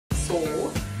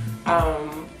sooo.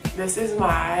 This is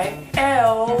my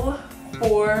L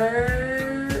for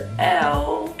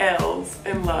L's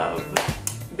in love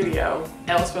video.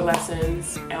 L's for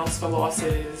lessons, L's for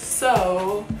losses.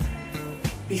 So,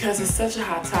 because it's such a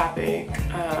hot topic,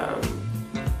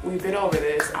 we've been over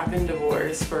this. I've been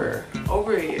divorced for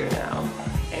over a year now,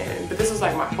 but this was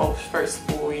like my first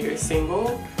full year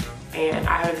single, and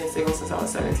I haven't been single since I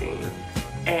was 17.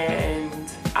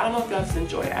 And I don't know if y'all just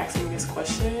enjoy asking me this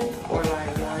question or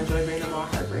like y'all enjoy bringing up my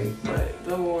heartbreak, but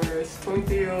divorced,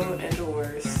 23-year-old and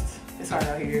divorced. It's hard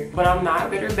out here. But I'm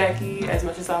not bitter Becky as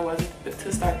much as I was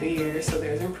to start the year, so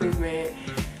there's improvement.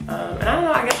 And I don't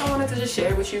know, I guess I wanted to just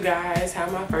share with you guys how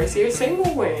my first year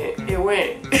single went. It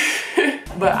went.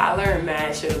 But I learned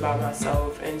mad shit about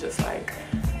myself and just like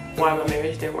why my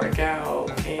marriage didn't work out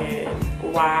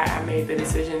and why I made the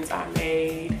decisions I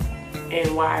made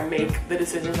and why I make the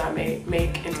decisions I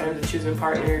make in terms of choosing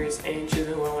partners and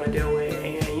choosing who I want to deal with.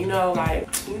 And you know, I'm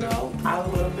a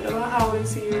little bit of a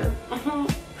howlins here.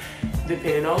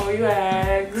 Depending on who you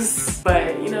ask.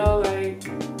 But you know, like,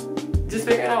 just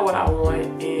figuring out what I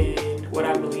want and what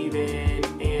I believe in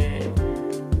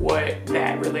and what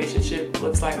that relationship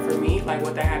looks like for me, like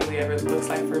what that happily ever looks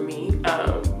like for me.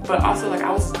 But also, like,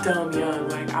 I was dumb young.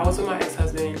 Like, I was with my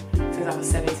ex-husband since I was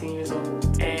 17 years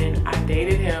old, and I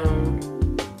dated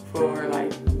him for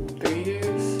like 3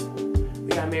 years. We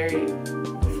got married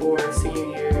before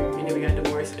senior year, and then we got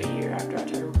divorced a year after I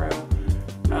turned pro.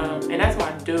 And that's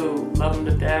my dude. Love him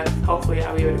to death. Hopefully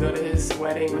I'll be able to go to his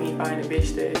wedding when he finds a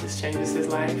bitch that just changes his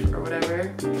life or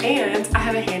whatever. And I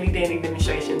have a handy dandy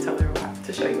demonstration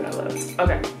to show you what I love.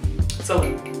 Okay, so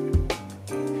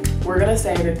we're gonna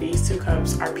say that these two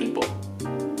cups are people.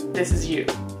 This is you,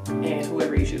 and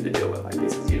whoever you choose to deal with, like,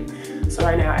 this is you. So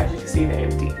right now, as you can see, they're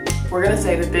empty. We're gonna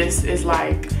say that this is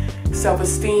like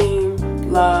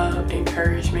self-esteem, love,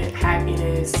 encouragement,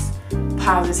 happiness,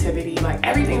 positivity, like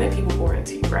everything that people pour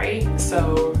into you, right?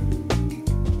 So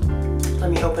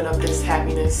let me open up this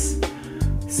happiness.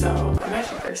 So I'm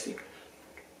actually thirsty.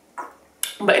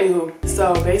 But anywho,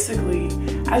 so basically,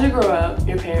 as you grow up,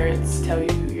 your parents tell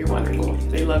you you're wonderful.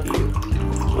 They love you,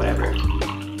 whatever.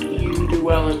 You do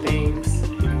well in things.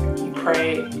 You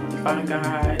pray, you find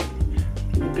God,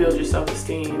 you build your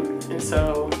self-esteem. And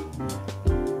so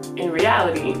in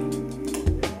reality,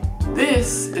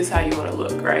 this is how you want to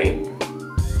look, right?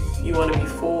 You want to be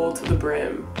full to the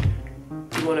brim.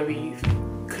 You want to be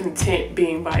content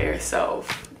being by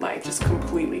yourself, like just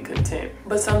completely content.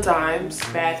 But sometimes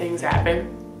bad things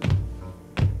happen.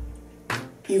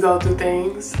 You go through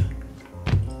things.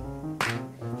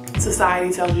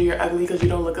 Society tells you you're ugly because you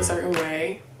don't look a certain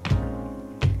way.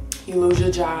 You lose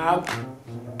your job.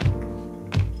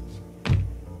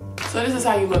 So this is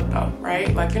how you look though,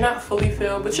 right? Like, you're not fully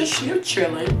filled, but you're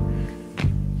chilling.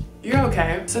 You're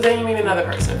okay. So then you meet another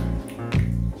person.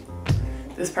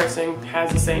 This person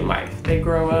has the same life. They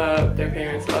grow up, their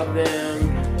parents love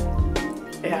them,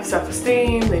 they have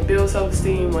self-esteem, they build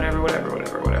self-esteem, whatever.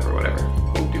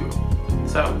 You do.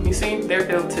 So you see, they're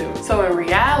built too. So in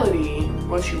reality,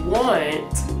 what you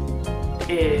want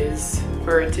is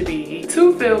for it to be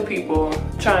two filled people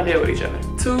trying to deal with each other.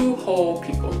 Two whole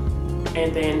people.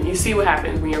 And then you see what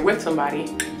happens when you're with somebody.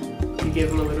 You give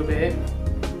them a little bit.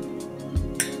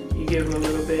 You give them a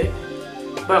little bit.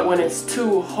 But when it's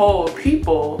two whole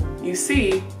people, you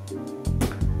see,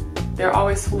 they're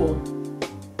always full.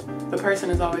 The person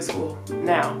is always full.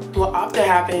 Now, what often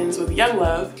happens with young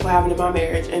love, what happened in my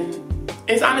marriage, and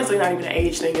it's honestly not even an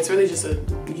age thing, it's really just a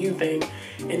you thing,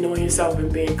 and knowing yourself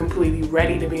and being completely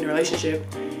ready to be in a relationship,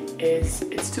 is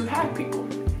it's two half people.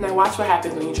 Now watch what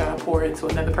happens when you try to pour into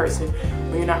another person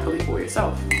when you're not fully full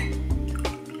yourself.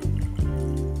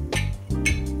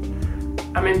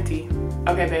 I'm empty.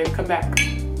 Okay, babe, come back.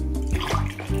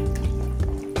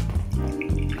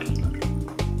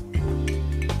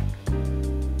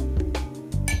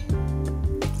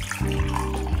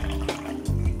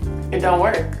 It don't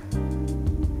work.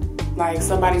 Like,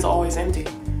 somebody's always empty.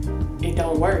 It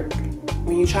don't work.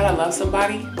 When you try to love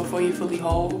somebody before you're fully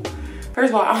whole, first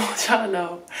of all, I want y'all to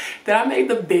know that I made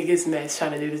the biggest mess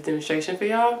trying to do this demonstration for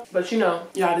y'all, but you know,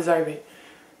 y'all deserve it.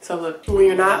 So look, when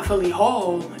you're not fully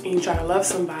whole and you try to love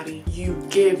somebody, you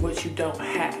give what you don't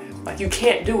have. Like, you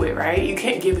can't do it, right? You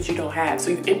can't give what you don't have. So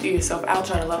you empty yourself out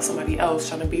trying to love somebody else,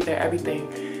 trying to be their everything.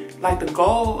 Like, the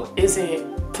goal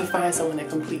isn't to find someone that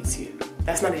completes you.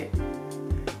 That's not it.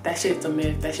 That shit's a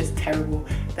myth. That shit's terrible.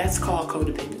 That's called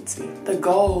codependency. The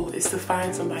goal is to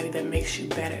find somebody that makes you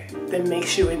better, that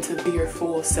makes you into your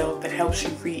full self, that helps you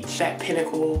reach that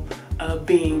pinnacle of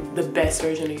being the best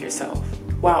version of yourself,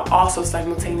 while also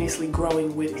simultaneously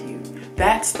growing with you.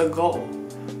 That's the goal.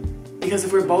 Because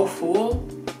if we're both full,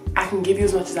 I can give you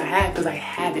as much as I have because I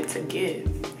have it to give.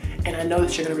 And I know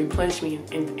that you're gonna replenish me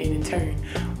in turn.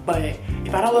 But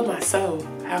if I don't love myself,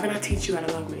 how can I teach you how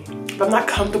to love me? If I'm not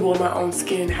comfortable in my own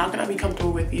skin, how can I be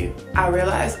comfortable with you? I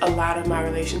realized a lot of my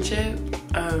relationship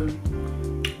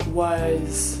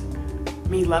was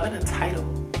me loving a title.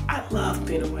 I love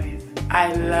being a wife.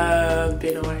 I love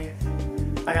being a wife.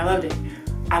 Like, I loved it.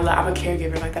 I'm a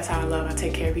caregiver. Like, that's how I love. I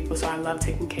take care of people, so I love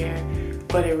taking care.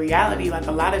 But in reality, like,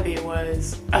 a lot of it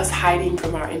was us hiding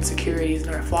from our insecurities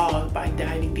and our flaws by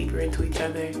diving deeper into each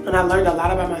other. And I learned a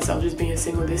lot about myself just being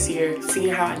single this year,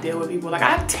 seeing how I deal with people. Like, I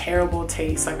have terrible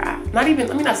taste. Like, let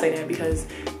me not say that, because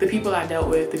the people I dealt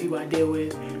with, the people I deal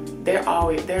with,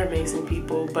 they're amazing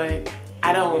people, but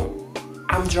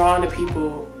I'm drawn to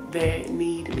people that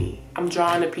need me. I'm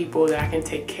drawn to people that I can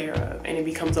take care of, and it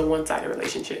becomes a one-sided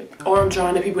relationship. Or I'm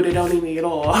drawn to people that don't need me at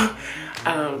all.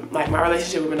 Like, my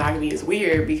relationship with monogamy is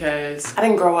weird because I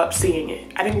didn't grow up seeing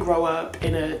it. I didn't grow up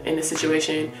in a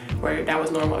situation where that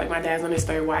was normal. Like, my dad's on his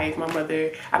third wife.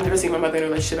 I've never seen my mother in a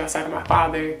relationship outside of my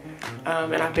father,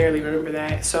 and I barely remember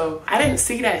that. So I didn't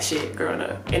see that shit growing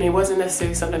up, and it wasn't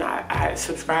necessarily something I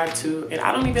subscribed to. And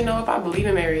I don't even know if I believe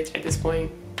in marriage at this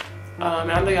point.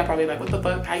 And I know y'all probably like, what the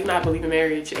fuck? How you not believe in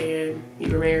marriage and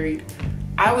you were married?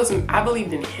 I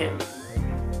believed in him.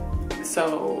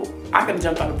 So I could have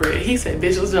jumped off a bridge. He said,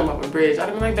 bitch, let's jump off a bridge. I'd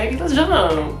have been like, baby, let's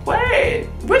jump. What?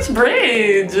 Which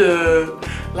bridge?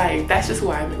 Like, that's just who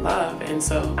I am in love. And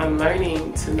so I'm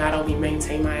learning to not only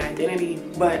maintain my identity,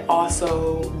 but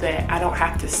also that I don't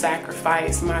have to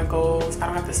sacrifice my goals. I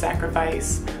don't have to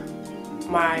sacrifice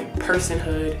my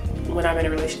personhood when I'm in a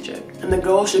relationship. And the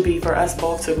goal should be for us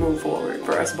both to move forward,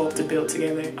 for us both to build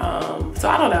together. So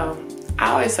I don't know.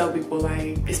 I always tell people,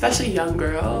 like, especially young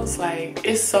girls, like,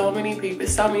 it's so many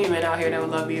men out here that will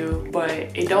love you, but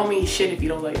it don't mean shit if you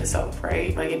don't love yourself,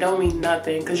 right? Like, it don't mean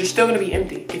nothing, because you're still gonna be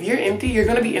empty. If you're empty, you're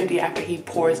gonna be empty after he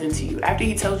pours into you. After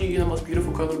he tells you you're the most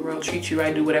beautiful girl in the world, treats you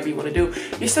right, do whatever you want to do,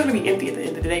 you're still gonna be empty at the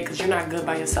end of the day because you're not good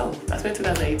by yourself. That's been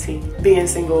 2018. Being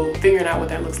single, figuring out what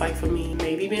that looks like for me.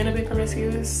 Maybe being a bit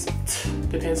promiscuous.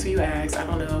 Depends who you ask. I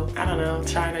don't know.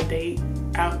 Trying to date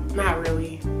out. Not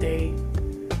really date.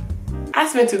 I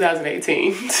spent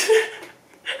 2018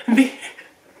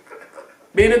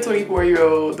 being a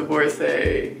 24-year-old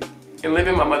divorcee and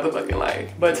living my motherfucking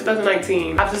life. But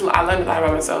 2019, I learned a lot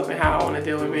about myself and how I want to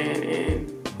deal with men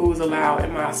and who's allowed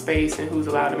in my space and who's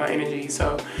allowed in my energy.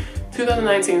 So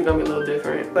 2019 is gonna be a little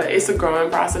different, but it's a growing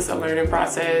process, a learning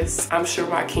process. I'm sure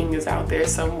my king is out there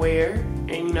somewhere,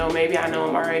 and you know, maybe I know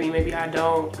him already, maybe I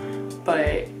don't,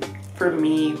 but for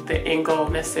me, the end goal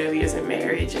necessarily isn't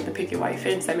marriage and the picket white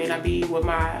fence. That may not be what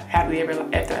my happily ever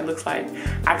after looks like.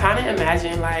 I kind of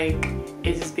imagine like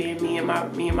it just being me and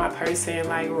my person,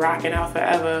 like rocking out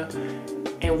forever.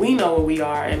 And we know what we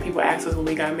are, and people ask us when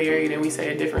we got married and we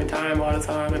say a different time all the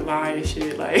time and lie and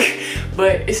shit, like,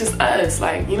 but it's just us.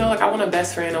 Like, you know, like, I want a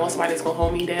best friend, I want somebody that's gonna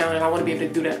hold me down, and I want to be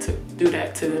able to do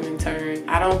that to them in turn.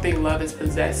 I don't think love is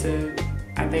possessive.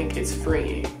 I think it's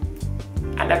freeing.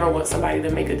 I never want somebody to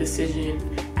make a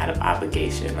decision out of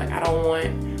obligation. Like, I don't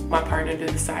want my partner to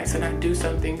decide to not do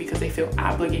something because they feel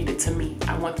obligated to me.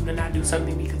 I want them to not do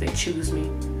something because they choose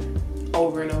me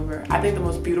over and over. I think the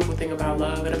most beautiful thing about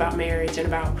love and about marriage and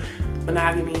about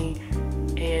monogamy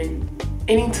and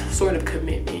any sort of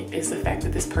commitment is the fact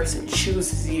that this person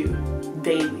chooses you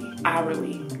daily,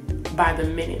 hourly, by the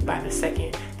minute, by the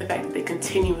second. The fact that they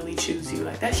continually choose you,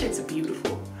 like, that shit's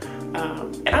beautiful.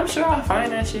 And I'm sure I'll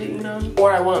find that shit, you know,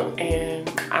 or I won't, and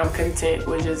I'm content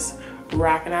with just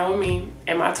rocking out with me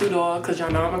and my two dogs, because y'all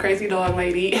know I'm a crazy dog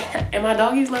lady, and my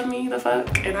doggies love me the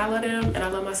fuck, and I love them, and I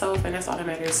love myself, and that's all that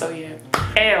matters. So yeah,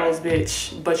 L's,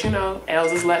 bitch, but you know,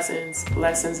 L's is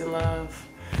lessons in love.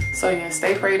 So yeah,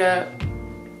 stay prayed up,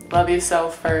 love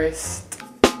yourself first,